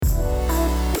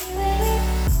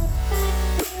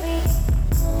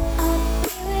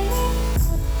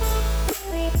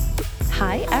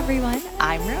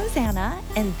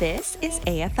and this is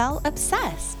AFL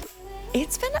Obsessed.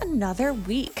 It's been another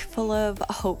week full of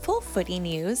hopeful footy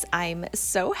news. I'm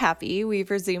so happy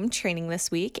we've resumed training this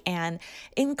week and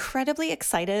incredibly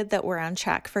excited that we're on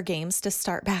track for games to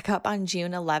start back up on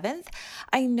June 11th.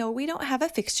 I know we don't have a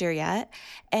fixture yet,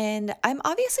 and I'm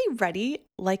obviously ready,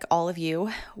 like all of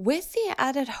you, with the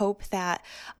added hope that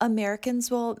Americans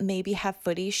will maybe have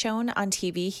footy shown on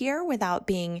TV here without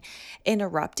being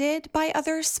interrupted by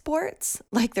other sports,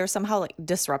 like they're somehow like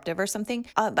disruptive or something.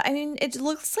 But I mean, it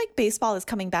looks like baseball is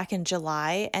coming back in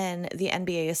July and the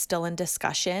NBA is still in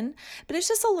discussion, but it's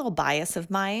just a little bias of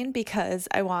mine because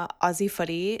I want Aussie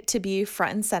footy to be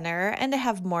front and center and to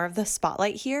have more of the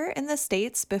spotlight here in the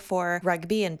States before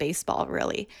rugby and baseball,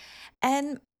 really.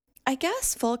 And I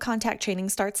guess full contact training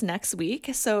starts next week,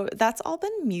 so that's all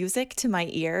been music to my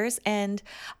ears, and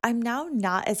I'm now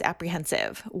not as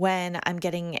apprehensive when I'm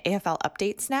getting AFL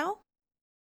updates now.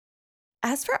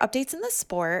 As for updates in the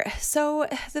sport, so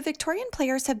the Victorian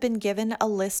players have been given a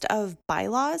list of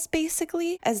bylaws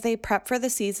basically as they prep for the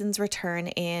season's return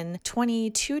in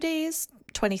 22 days,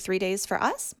 23 days for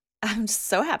us. I'm just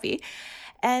so happy.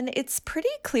 And it's pretty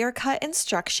clear cut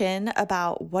instruction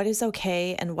about what is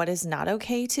okay and what is not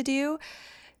okay to do.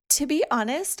 To be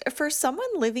honest, for someone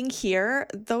living here,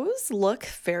 those look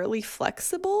fairly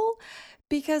flexible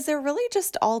because they're really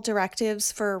just all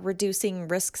directives for reducing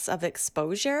risks of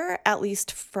exposure, at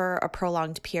least for a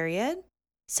prolonged period.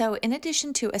 So, in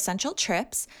addition to essential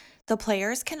trips, the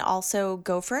players can also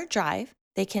go for a drive,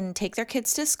 they can take their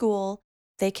kids to school,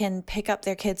 they can pick up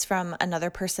their kids from another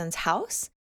person's house,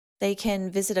 they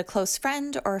can visit a close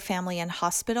friend or family in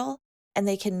hospital, and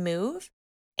they can move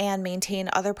and maintain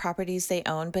other properties they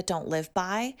own but don't live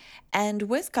by. And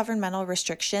with governmental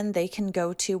restriction, they can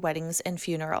go to weddings and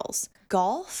funerals.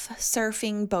 Golf,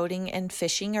 surfing, boating, and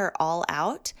fishing are all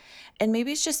out. And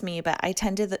maybe it's just me, but I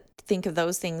tend to think of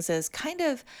those things as kind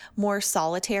of more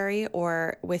solitary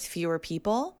or with fewer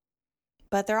people.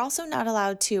 But they're also not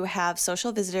allowed to have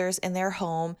social visitors in their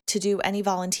home to do any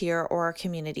volunteer or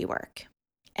community work.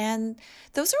 And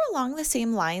those are along the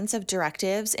same lines of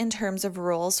directives in terms of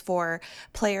rules for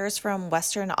players from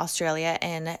Western Australia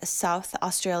and South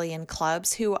Australian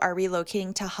clubs who are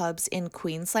relocating to hubs in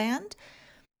Queensland.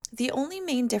 The only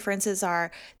main differences are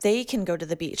they can go to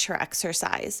the beach for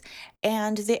exercise,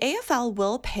 and the AFL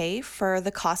will pay for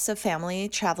the costs of family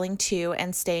traveling to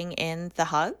and staying in the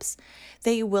hubs.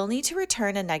 They will need to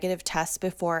return a negative test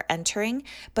before entering,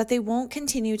 but they won't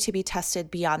continue to be tested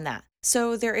beyond that.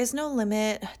 So there is no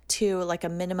limit to like a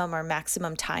minimum or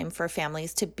maximum time for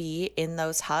families to be in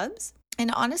those hubs.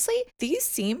 And honestly, these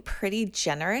seem pretty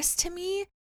generous to me.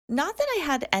 Not that I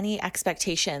had any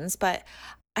expectations, but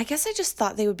I guess I just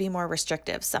thought they would be more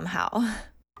restrictive somehow.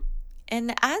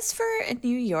 And as for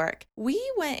New York, we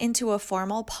went into a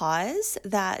formal pause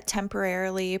that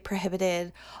temporarily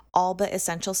prohibited all but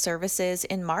essential services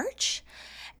in March.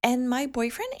 And my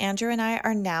boyfriend Andrew and I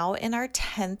are now in our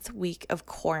 10th week of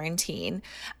quarantine.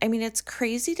 I mean, it's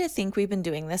crazy to think we've been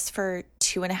doing this for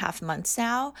 2.5 months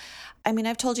now. I mean,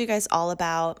 I've told you guys all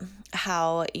about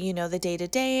how, the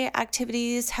day-to-day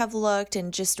activities have looked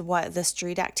and just what the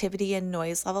street activity and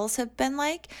noise levels have been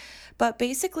like. But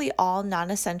basically, all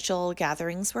non-essential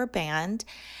gatherings were banned,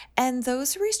 and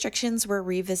those restrictions were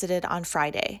revisited on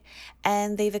Friday.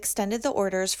 And they've extended the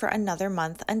orders for another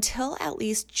month until at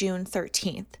least June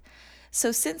 13th.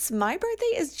 So since my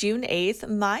birthday is June 8th,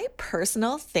 my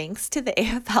personal thanks to the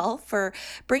AFL for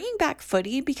bringing back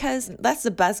footy, because that's the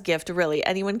best gift really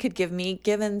anyone could give me,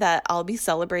 given that I'll be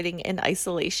celebrating in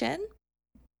isolation.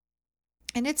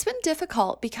 And it's been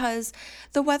difficult because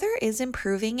the weather is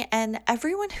improving and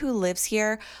everyone who lives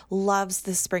here loves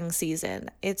the spring season.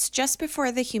 It's just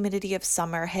before the humidity of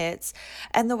summer hits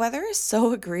and the weather is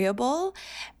so agreeable,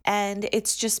 and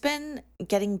it's just been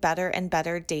getting better and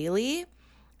better daily.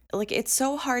 Like, it's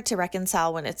so hard to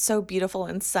reconcile when it's so beautiful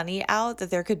and sunny out that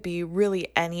there could be really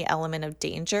any element of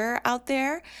danger out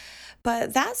there.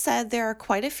 But that said, there are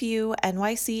quite a few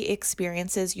NYC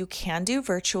experiences you can do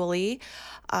virtually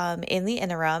in the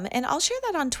interim. And I'll share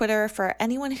that on Twitter for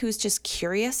anyone who's just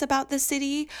curious about the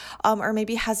city or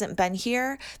maybe hasn't been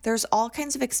here. There's all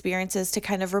kinds of experiences to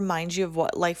kind of remind you of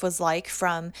what life was like,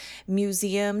 from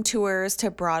museum tours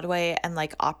to Broadway and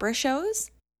like opera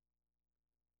shows.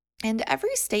 And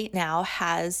every state now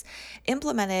has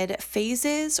implemented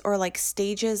phases or like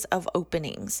stages of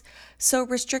openings. So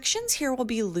restrictions here will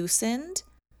be loosened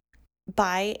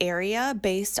by area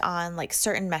based on like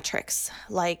certain metrics,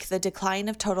 like the decline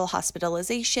of total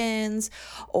hospitalizations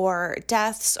or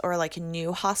deaths or like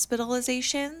new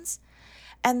hospitalizations.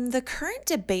 And the current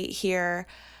debate here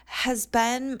has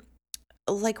been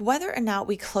like whether or not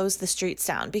we close the streets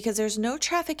down because there's no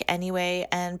traffic anyway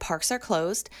and parks are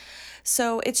closed.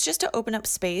 So it's just to open up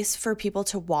space for people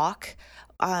to walk,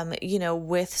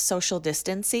 with social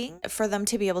distancing, for them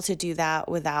to be able to do that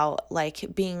without like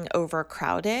being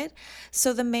overcrowded.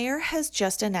 So the mayor has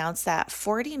just announced that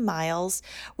 40 miles,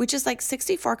 which is like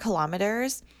 64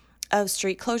 kilometers, of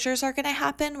street closures are going to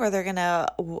happen where they're going to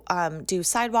do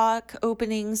sidewalk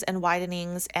openings and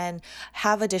widenings and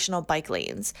have additional bike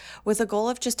lanes with a goal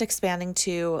of just expanding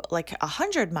to like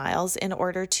 100 miles in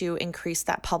order to increase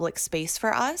that public space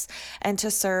for us and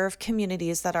to serve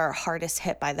communities that are hardest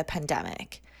hit by the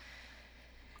pandemic.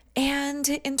 And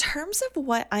in terms of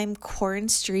what I'm quarantine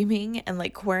streaming and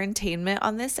like quarantainment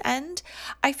on this end,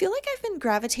 I feel like I've been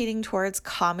gravitating towards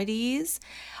comedies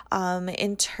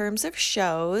in terms of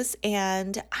shows,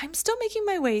 and I'm still making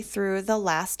my way through The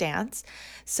Last Dance.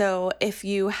 So if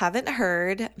you haven't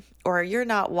heard or you're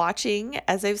not watching,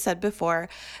 as I've said before,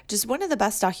 just one of the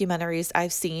best documentaries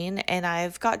I've seen, and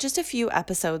I've got just a few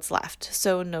episodes left.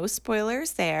 So no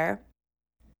spoilers there.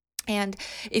 And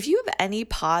if you have any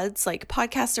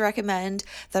podcasts to recommend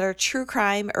that are true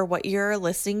crime or what you're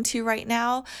listening to right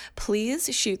now,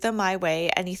 please shoot them my way.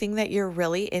 Anything that you're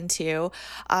really into.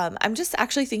 I'm just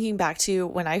actually thinking back to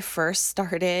when I first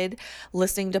started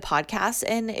listening to podcasts,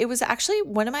 and it was actually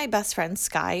one of my best friends,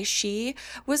 Sky. She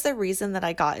was the reason that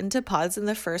I got into pods in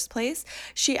the first place.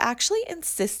 She actually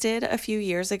insisted a few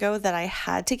years ago that I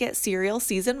had to get Serial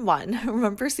season 1.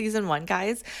 Remember season 1,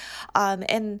 guys?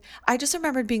 And I just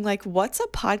remembered being like, what's a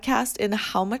podcast and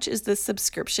how much is this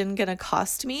subscription going to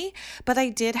cost me? But I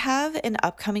did have an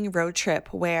upcoming road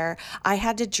trip where I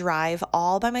had to drive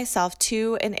all by myself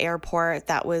to an airport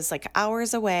that was like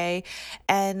hours away.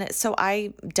 And so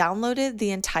I downloaded the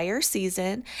entire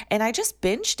season and I just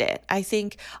binged it, I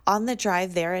think, on the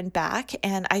drive there and back.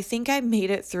 And I think I made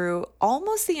it through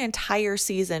almost the entire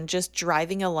season just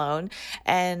driving alone.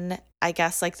 And I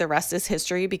guess like the rest is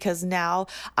history because now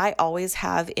I always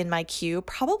have in my queue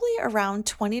probably around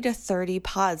 20 to 30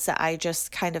 pods that I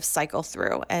just kind of cycle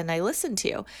through and I listen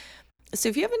to. So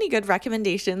if you have any good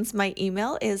recommendations, my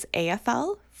email is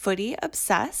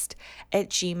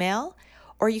aflfootyobsessed@gmail.com,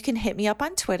 or you can hit me up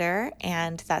on Twitter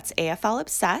and that's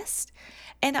aflobsessed.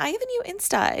 And I have a new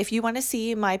Insta. If you want to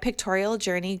see my pictorial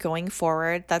journey going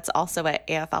forward, that's also at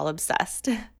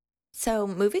aflobsessed. So,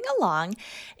 moving along,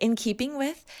 in keeping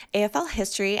with AFL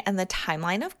history and the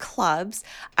timeline of clubs,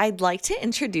 I'd like to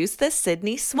introduce the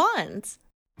Sydney Swans.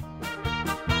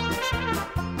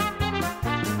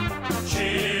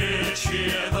 Cheer,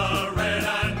 cheer the red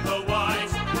and the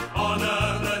white,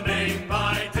 honor the name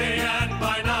by day and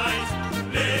by night.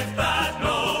 Lift that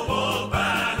noble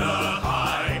banner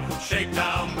high, shake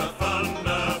down the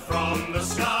thunder from the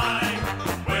sky.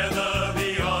 Whether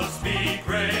the odds be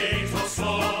great or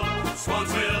small,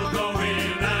 Swans will go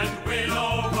in and win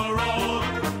overall,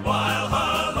 while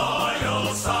her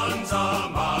loyal sons are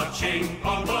marching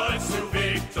onwards to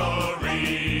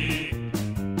victory.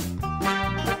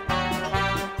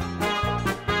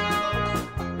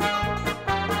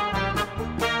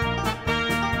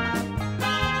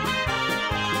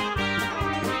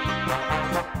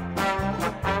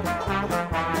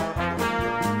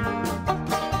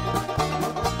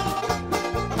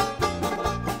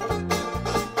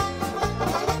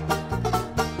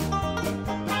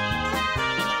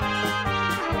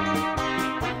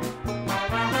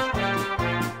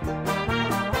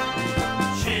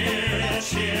 Cheer,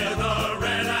 cheer the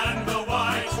red and the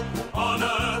white,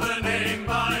 honor the name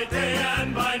by day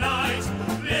and by night.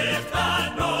 Lift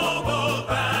that noble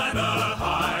banner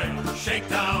high, shake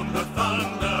down the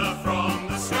thunder from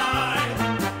the sky.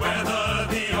 Whether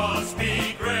the odds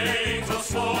be great or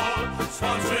small,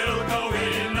 Swans will go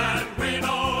in and win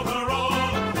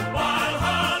overall, while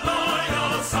her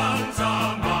loyal sons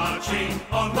are marching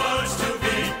onwards to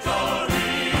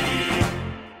victory.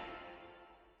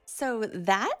 So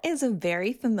that is a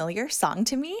very familiar song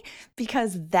to me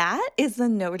because that is the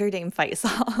Notre Dame fight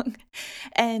song.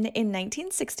 And in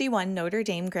 1961, Notre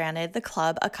Dame granted the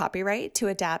club a copyright to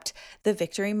adapt the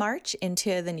Victory March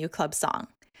into the new club song.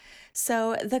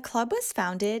 So the club was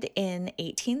founded in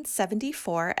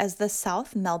 1874 as the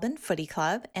South Melbourne Footy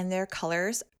Club, and their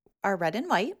colors are red and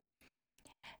white.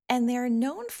 And they're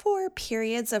known for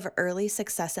periods of early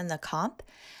success in the comp.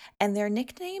 And they're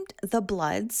nicknamed the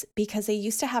Bloods because they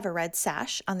used to have a red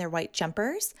sash on their white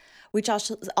jumpers, which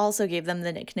also gave them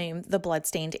the nickname the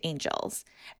Bloodstained Angels.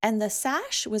 And the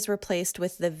sash was replaced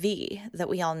with the V that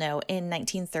we all know in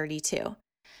 1932.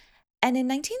 And in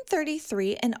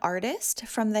 1933, an artist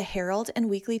from the Herald and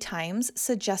Weekly Times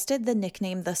suggested the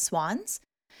nickname the Swans.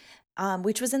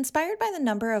 which was inspired by the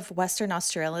number of Western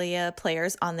Australia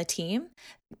players on the team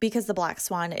because the black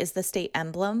swan is the state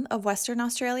emblem of Western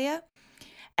Australia.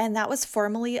 And that was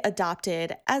formally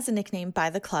adopted as a nickname by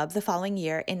the club the following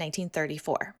year in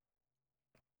 1934.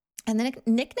 And the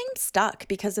nickname stuck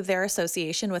because of their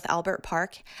association with Albert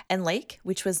Park and Lake,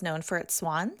 which was known for its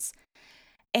swans.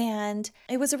 And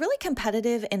it was a really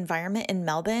competitive environment in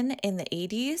Melbourne in the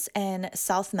 80s, and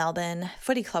South Melbourne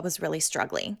Footy Club was really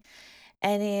struggling.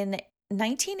 And in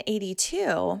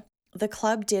 1982, the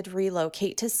club did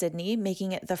relocate to Sydney,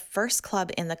 making it the first club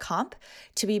in the comp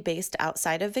to be based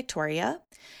outside of Victoria.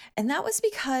 And that was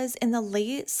because in the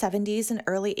late 70s and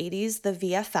early 80s, the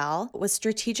VFL was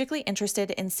strategically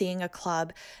interested in seeing a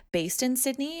club based in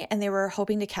Sydney, and they were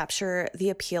hoping to capture the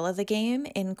appeal of the game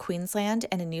in Queensland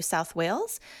and in New South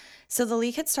Wales. So the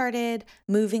league had started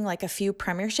moving like a few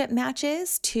premiership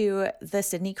matches to the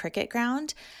Sydney Cricket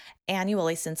Ground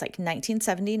annually since like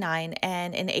 1979,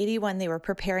 and in 81 they were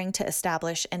preparing to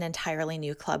establish an entirely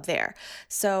new club there.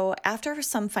 So after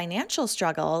some financial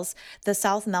struggles, the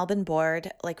South Melbourne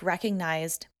board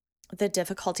recognized the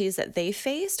difficulties that they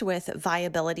faced with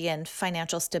viability and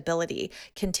financial stability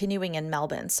continuing in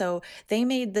Melbourne. So they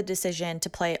made the decision to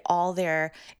play all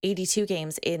their 82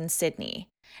 games in Sydney.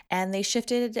 And they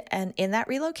shifted in that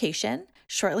relocation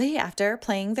shortly after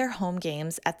playing their home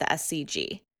games at the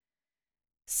SCG.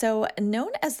 So, known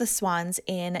as the Swans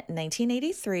in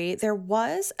 1983, there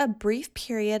was a brief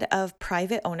period of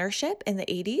private ownership in the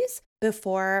 80s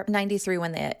before 93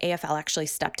 when the AFL actually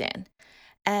stepped in.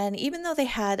 And even though they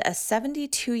had a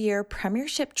 72-year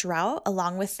premiership drought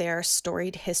along with their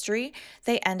storied history,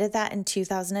 they ended that in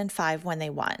 2005 when they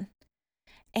won.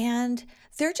 And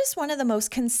they're just one of the most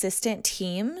consistent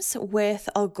teams with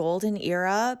a golden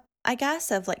era, I guess,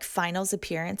 of finals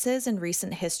appearances in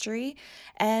recent history.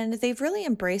 And they've really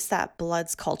embraced that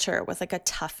Bloods culture with a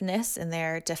toughness in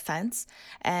their defense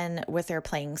and with their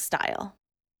playing style.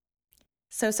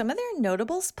 So some of their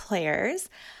notable players,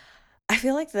 I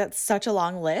feel like that's such a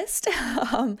long list.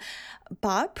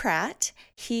 Bob Pratt,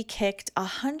 he kicked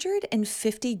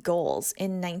 150 goals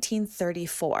in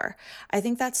 1934. I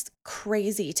think that's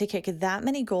crazy to kick that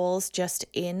many goals just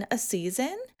in a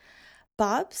season.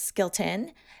 Bob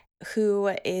Skilton, who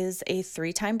is a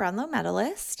 3-time Brownlow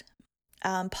medalist.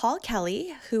 Paul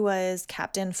Kelly, who was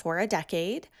captain for a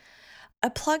decade. A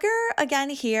plugger again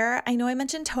here. I know I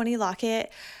mentioned Tony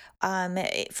Lockett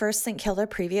for St. Kilda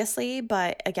previously,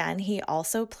 but again, he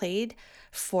also played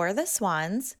for the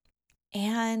Swans.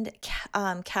 And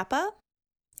Kappa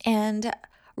and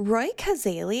Roy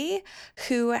Kazali,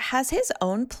 who has his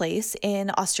own place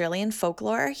in Australian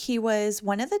folklore. He was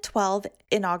one of the 12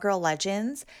 inaugural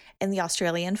legends in the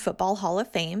Australian Football Hall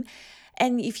of Fame.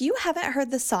 And if you haven't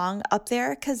heard the song Up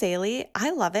There, Kazali,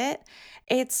 I love it.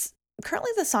 It's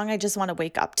currently the song I just want to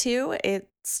wake up to.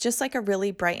 It's just a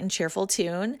really bright and cheerful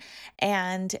tune.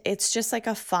 And it's just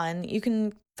a fun, you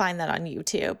can find that on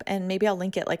YouTube. And maybe I'll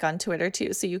link it on Twitter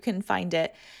too, so you can find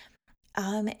it.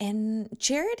 And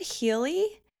Jared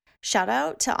Healy, shout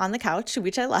out to On the Couch,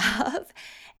 which I love,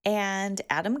 and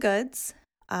Adam Goods,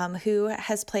 who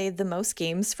has played the most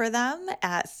games for them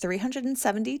at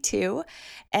 372,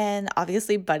 and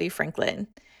obviously Buddy Franklin.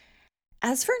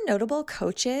 As for notable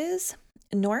coaches,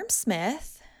 Norm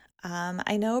Smith,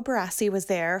 I know Barassi was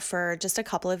there for just a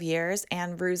couple of years,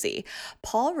 and Ruse.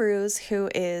 Paul Roos, who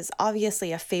is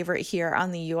obviously a favorite here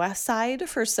on the US side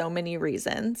for so many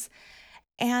reasons.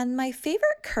 And my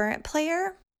favorite current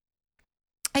player,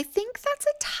 I think that's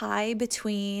a tie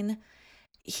between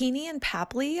Heaney and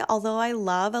Papley, although I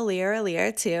love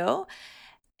Aliir too.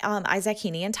 Isaac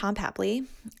Heaney and Tom Papley.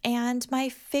 And my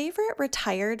favorite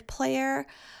retired player,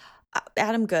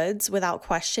 Adam Goods, without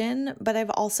question, but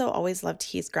I've also always loved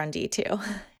Heath Grundy too.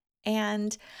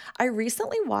 And I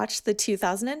recently watched the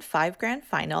 2005 Grand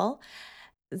Final.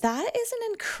 That is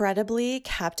an incredibly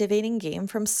captivating game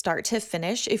from start to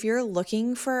finish if you're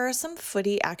looking for some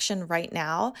footy action right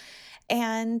now.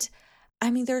 And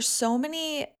I mean, there's so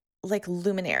many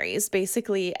luminaries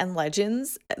basically and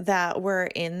legends that were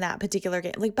in that particular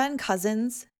game. Ben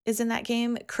Cousins is in that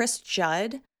game. Chris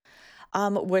Judd.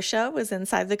 Wisha was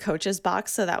inside the coach's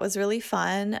box, so that was really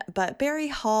fun. But Barry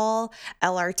Hall,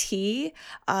 LRT,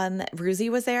 Ruse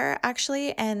was there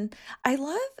actually. And I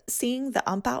love seeing the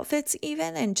ump outfits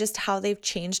even and just how they've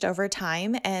changed over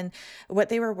time. And what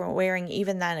they were wearing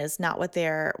even then is not what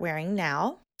they're wearing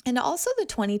now. And also the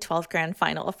 2012 Grand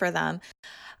Final for them.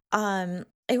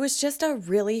 It was just a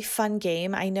really fun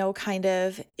game. I know kind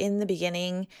of in the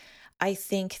beginning, I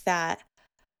think that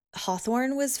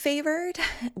Hawthorn was favored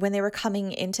when they were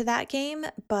coming into that game,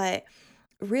 but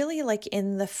really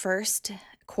in the first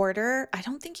quarter, I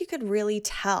don't think you could really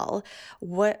tell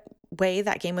what way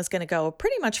that game was going to go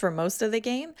pretty much for most of the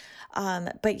game.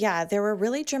 But yeah, there were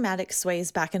really dramatic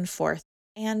sways back and forth.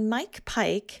 And Mike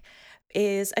Pike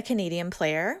is a Canadian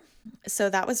player. So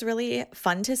that was really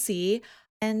fun to see.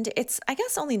 And it's, I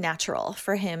guess, only natural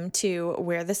for him to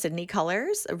wear the Sydney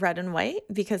colors, red and white,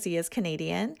 because he is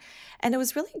Canadian. And it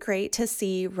was really great to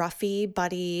see Ruffy,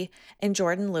 Buddy, and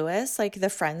Jordan Lewis, like the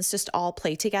friends, just all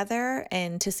play together,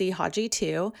 and to see Haji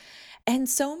too. And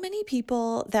so many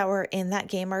people that were in that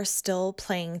game are still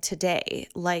playing today,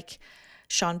 like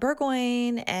Sean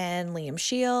Burgoyne and Liam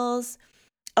Shields.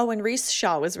 Oh, and Reese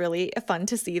Shaw was really fun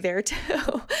to see there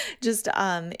too, just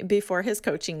before his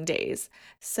coaching days.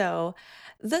 So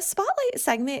the spotlight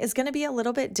segment is going to be a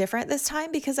little bit different this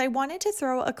time because I wanted to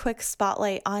throw a quick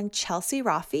spotlight on Chelsea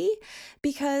Rafi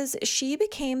because she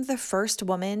became the first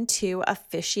woman to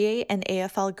officiate an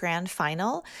AFL Grand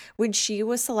Final when she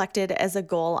was selected as a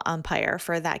goal umpire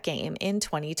for that game in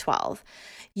 2012.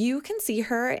 You can see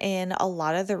her in a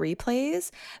lot of the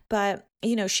replays, but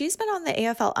she's been on the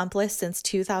AFL ump list since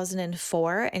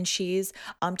 2004 and she's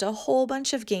umped a whole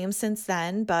bunch of games since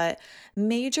then, but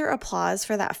major applause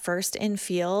for that first in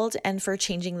field and for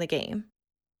changing the game.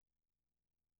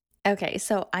 Okay,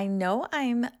 so I know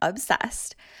I'm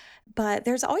obsessed, but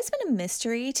there's always been a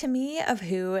mystery to me of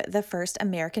who the first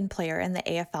American player in the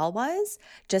AFL was,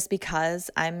 just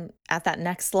because I'm at that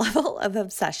next level of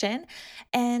obsession.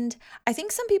 And I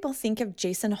think some people think of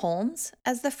Jason Holmes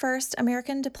as the first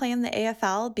American to play in the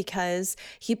AFL because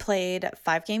he played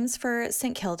 5 games for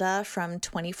St. Kilda from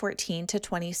 2014 to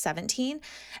 2017.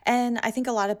 And I think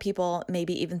a lot of people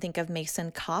maybe even think of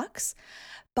Mason Cox.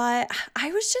 But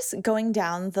I was just going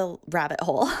down the rabbit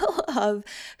hole of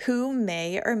who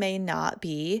may or may not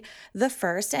be the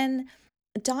first. And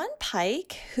Don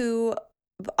Pike, who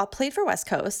played for West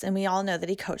Coast, and we all know that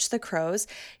he coached the Crows,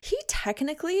 he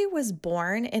technically was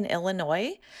born in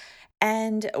Illinois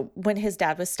and when his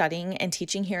dad was studying and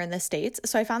teaching here in the States.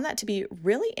 So I found that to be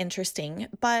really interesting.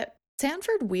 But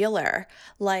Sanford Wheeler,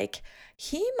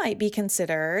 he might be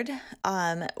considered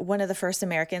one of the first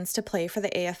Americans to play for the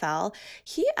AFL.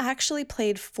 He actually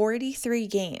played 43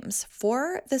 games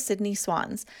for the Sydney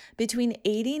Swans between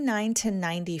 89 to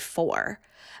 94.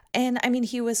 And I mean,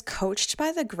 he was coached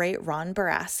by the great Ron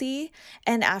Barassi,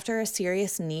 and after a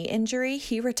serious knee injury,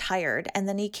 he retired and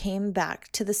then he came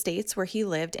back to the States where he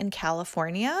lived in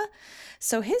California.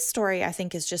 So his story, I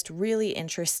think, is just really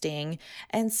interesting.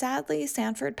 And sadly,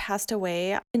 Sanford passed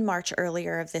away in March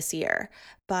earlier of this year.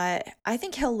 But I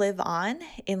think he'll live on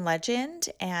in legend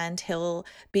and he'll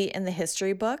be in the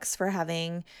history books for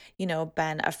having,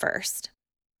 been a first.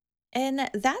 And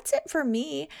that's it for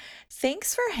me.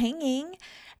 Thanks for hanging.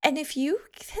 And if you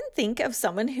can think of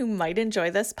someone who might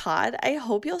enjoy this pod, I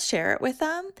hope you'll share it with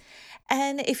them.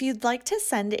 And if you'd like to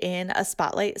send in a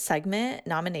spotlight segment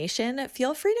nomination,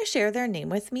 feel free to share their name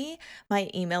with me. My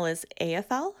email is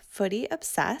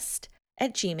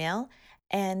aflfootyobsessed@gmail.com,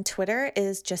 and Twitter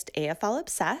is just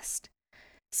aflobsessed.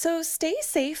 So stay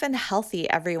safe and healthy,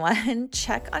 everyone.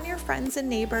 Check on your friends and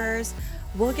neighbors.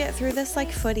 We'll get through this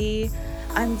like footy.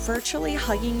 I'm virtually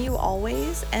hugging you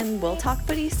always, and we'll talk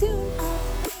footy soon.